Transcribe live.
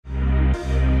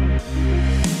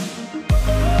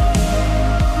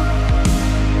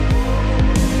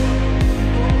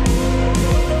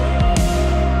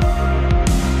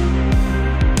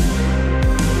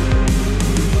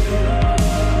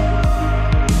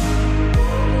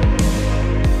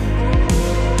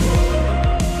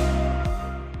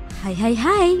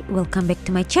Hi, welcome back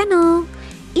to my channel.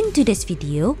 In today's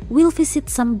video, we'll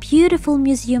visit some beautiful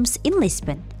museums in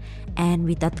Lisbon. And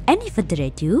without any further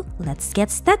ado, let's get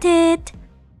started.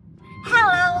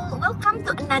 Hello, welcome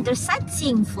to another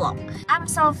sightseeing vlog. I'm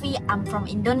Sophie, I'm from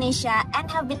Indonesia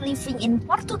and have been living in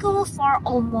Portugal for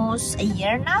almost a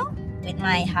year now with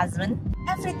my husband.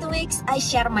 Every 2 weeks, I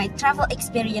share my travel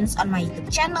experience on my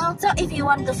YouTube channel. So if you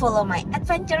want to follow my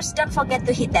adventures, don't forget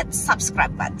to hit that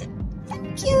subscribe button.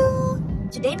 Thank you!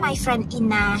 Today my friend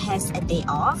Ina has a day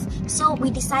off, so we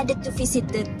decided to visit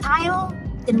the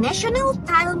National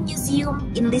Tile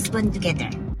Museum in Lisbon together.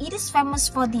 It is famous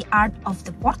for the art of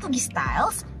the Portuguese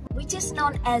tiles, which is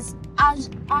known as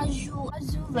azulejos.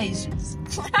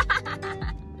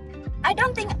 I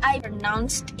don't think I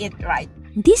pronounced it right.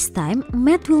 This time,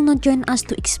 Matt will not join us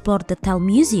to explore the tile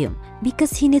museum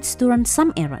because he needs to run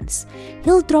some errands.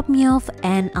 He'll drop me off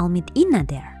and I'll meet Ina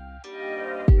there.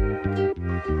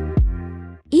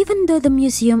 Even though the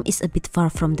museum is a bit far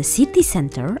from the city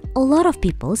center, a lot of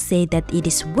people say that it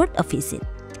is worth a visit.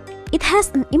 It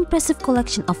has an impressive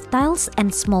collection of tiles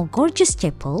and small gorgeous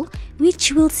chapel,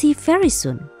 which we'll see very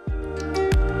soon.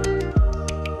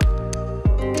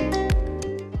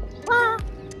 Wow,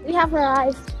 we have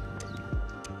arrived.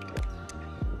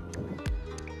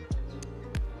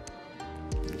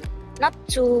 Not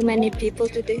too many people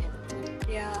today.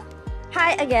 Yeah.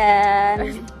 Hi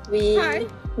again. We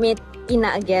meet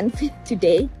Ina again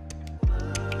today.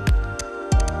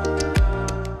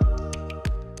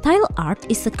 Tile art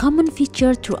is a common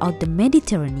feature throughout the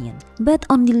Mediterranean, but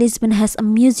only Lisbon has a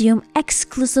museum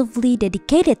exclusively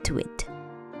dedicated to it.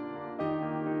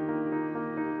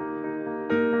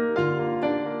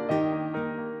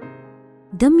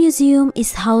 The museum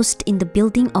is housed in the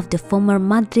building of the former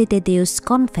Madre de Deus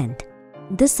convent.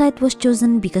 The site was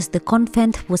chosen because the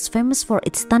convent was famous for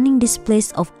its stunning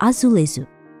displays of azulejo.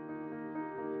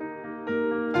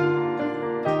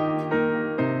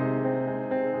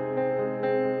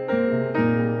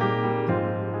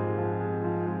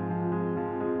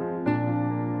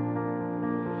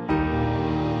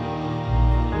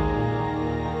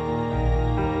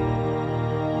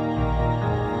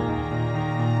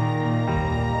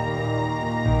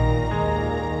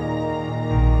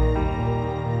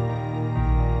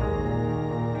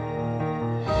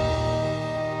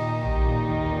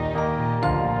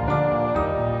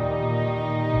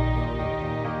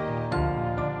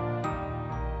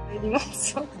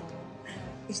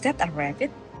 Is that a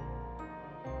rabbit?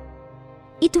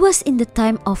 It was in the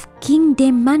time of King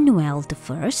Manuel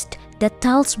I that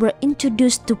tiles were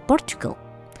introduced to Portugal.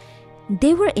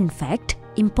 They were in fact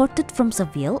imported from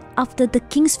Seville after the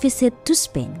king's visit to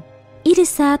Spain. It is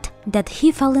said that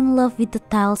he fell in love with the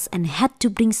tiles and had to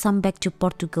bring some back to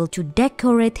Portugal to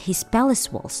decorate his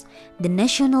palace walls, the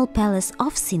National Palace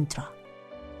of Sintra.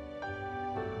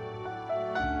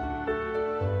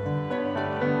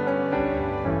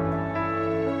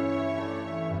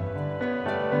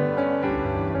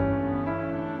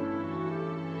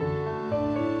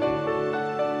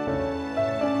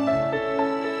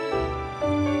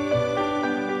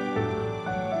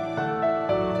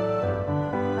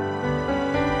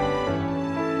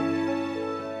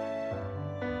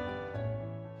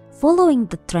 Following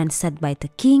the trend set by the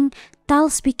king,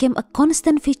 tiles became a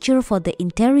constant feature for the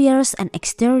interiors and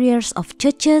exteriors of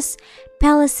churches,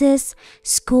 palaces,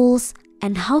 schools,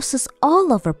 and houses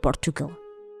all over Portugal.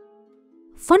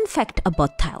 Fun fact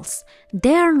about tiles,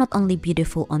 they are not only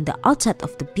beautiful on the outside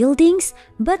of the buildings,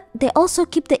 but they also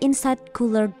keep the inside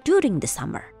cooler during the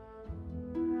summer.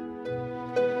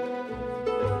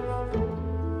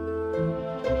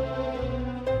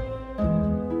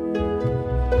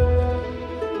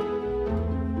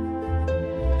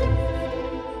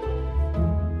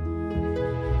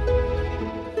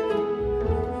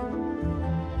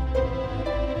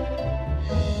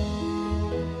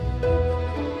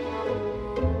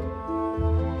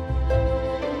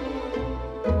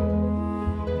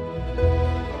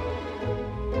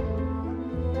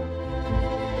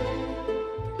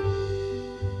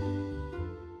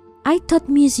 I thought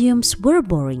museums were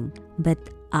boring, but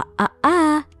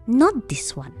not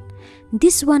this one.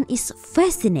 This one is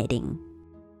fascinating.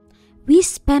 We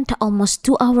spent almost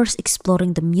 2 hours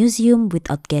exploring the museum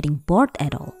without getting bored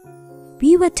at all.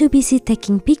 We were too busy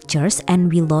taking pictures and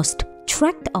we lost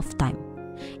track of time.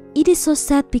 It is so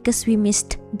sad because we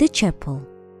missed the chapel.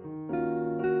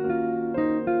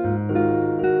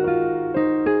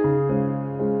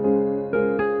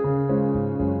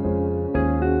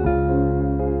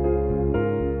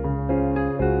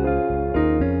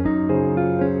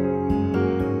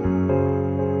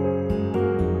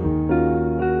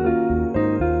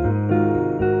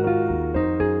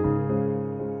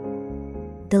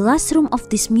 The last room of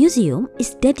this museum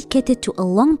is dedicated to a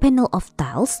long panel of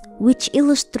tiles which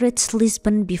illustrates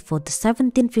Lisbon before the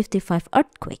 1755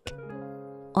 earthquake.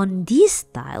 On these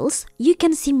tiles, you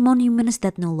can see monuments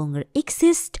that no longer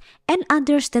exist and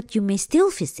others that you may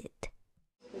still visit.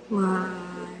 Wow,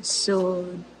 so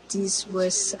this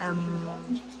was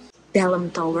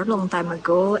Dalam Tower long time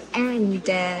ago, and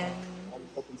then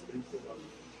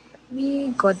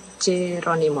we got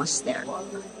Jeronimos there.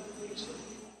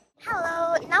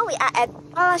 Hello, now we are at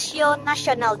Palácio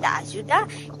Nacional da Ajuda,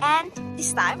 and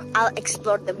this time I'll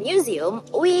explore the museum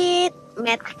with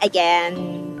Matt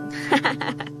again.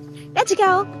 Let's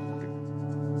go!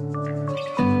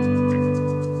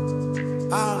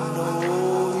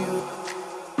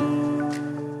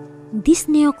 This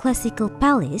neoclassical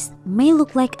palace may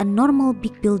look like a normal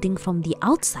big building from the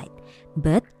outside,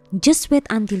 but just wait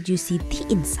until you see the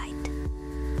inside.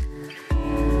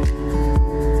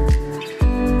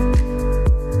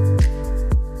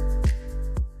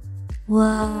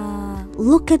 Wow,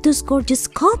 look at those gorgeous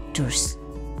sculptures!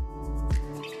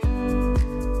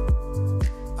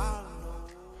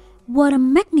 What a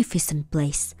magnificent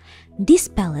place! This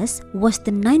palace was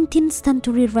the 19th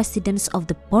century residence of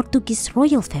the Portuguese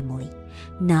royal family.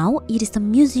 Now it is a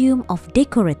museum of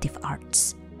decorative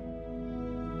arts.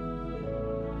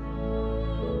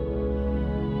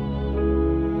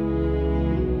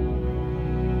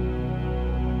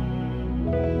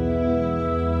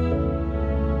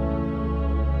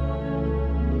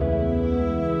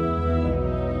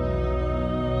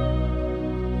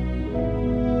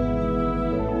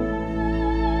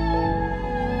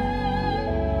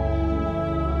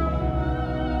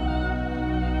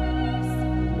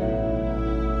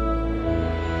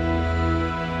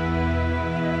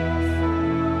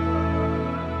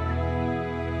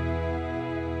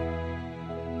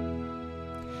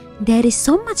 There is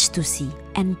so much to see,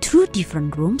 and through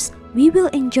different rooms, we will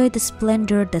enjoy the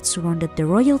splendor that surrounded the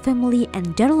royal family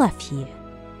and their life here.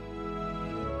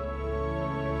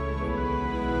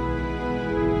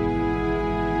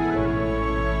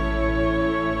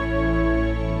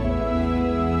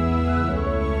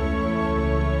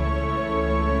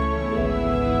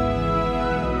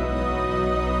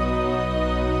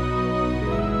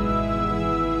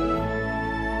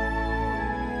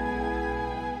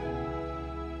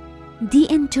 The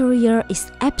interior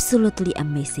is absolutely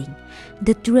amazing.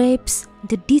 The drapes,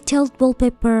 the detailed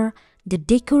wallpaper, the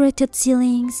decorated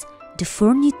ceilings, the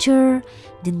furniture,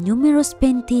 the numerous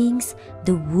paintings,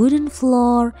 the wooden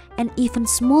floor, and even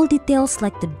small details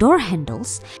like the door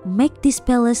handles make this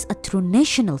palace a true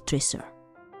national treasure.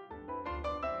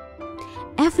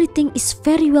 Everything is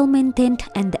very well maintained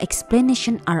and the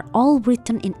explanations are all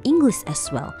written in English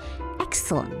as well.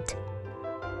 Excellent!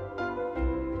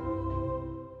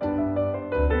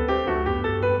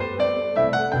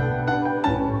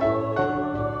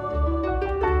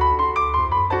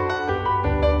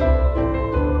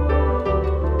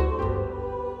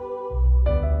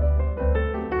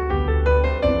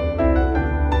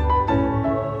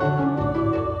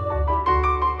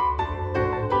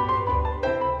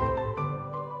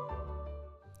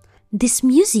 This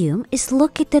museum is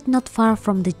located not far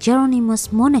from the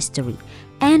Jeronimos Monastery,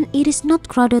 and it is not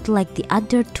crowded like the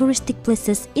other touristic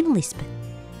places in Lisbon.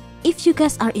 If you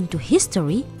guys are into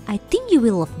history, I think you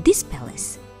will love this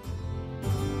palace.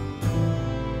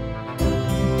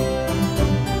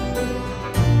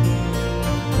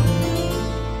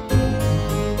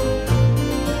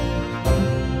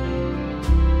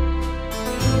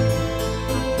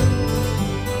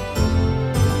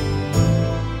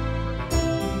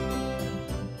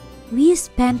 We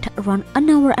spent around an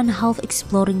hour and a half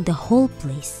exploring the whole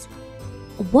place.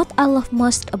 What I love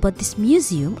most about this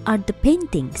museum are the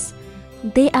paintings.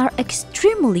 They are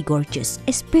extremely gorgeous,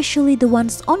 especially the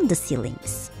ones on the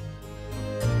ceilings.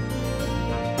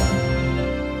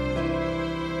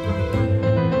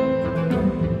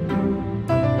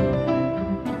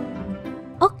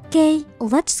 Okay,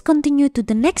 let's continue to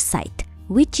the next site,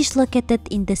 which is located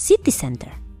in the city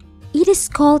center. It is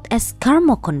called as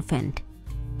Carmo Convent.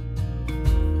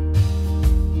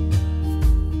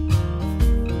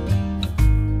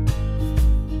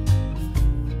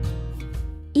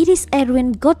 It is a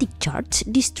ruined Gothic church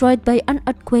destroyed by an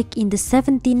earthquake in the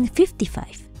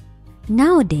 1755.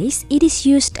 Nowadays, it is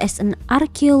used as an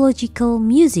archaeological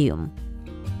museum.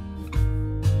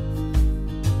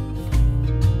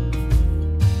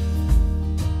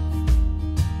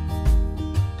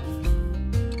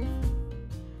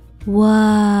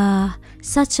 Wow,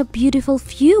 such a beautiful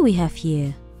view we have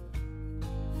here.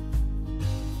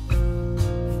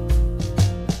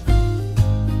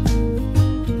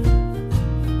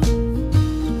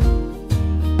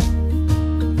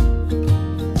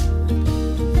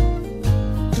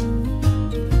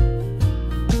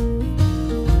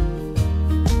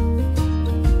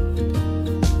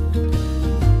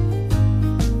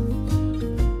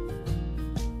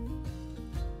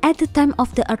 time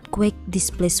of the earthquake, this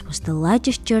place was the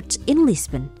largest church in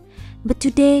Lisbon. But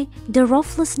today, the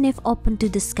roofless nave open to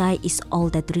the sky is all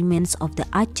that remains of the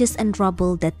arches and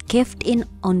rubble that caved in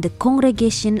on the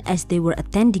congregation as they were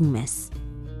attending Mass.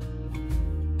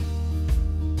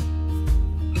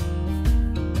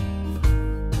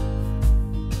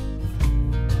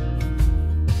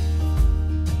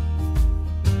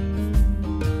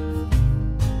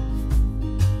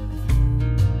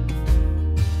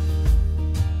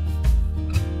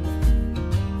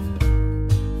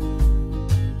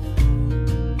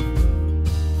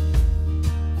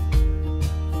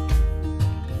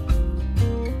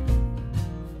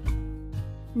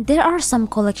 There are some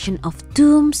collection of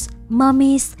tombs,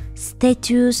 mummies,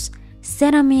 statues,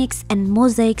 ceramics and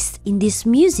mosaics in this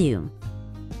museum.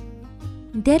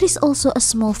 There is also a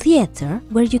small theater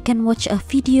where you can watch a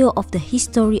video of the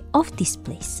history of this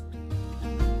place.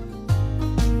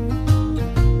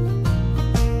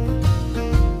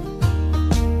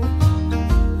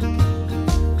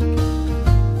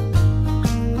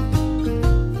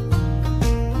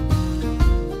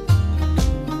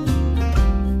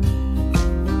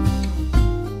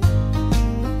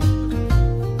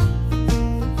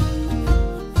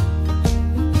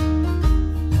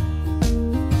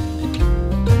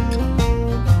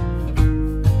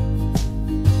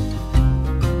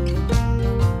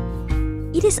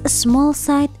 It is a small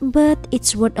site, but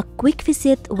it's worth a quick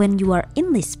visit when you are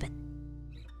in Lisbon.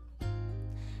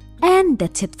 And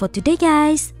that's it for today,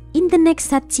 guys. In the next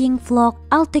sightseeing vlog,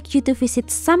 I'll take you to visit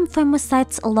some famous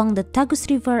sites along the Tagus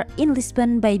River in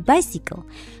Lisbon by bicycle.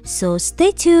 So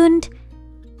stay tuned!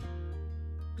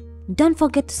 Don't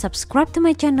forget to subscribe to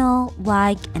my channel,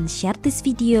 like and share this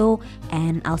video,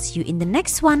 and I'll see you in the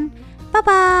next one. Bye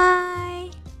bye!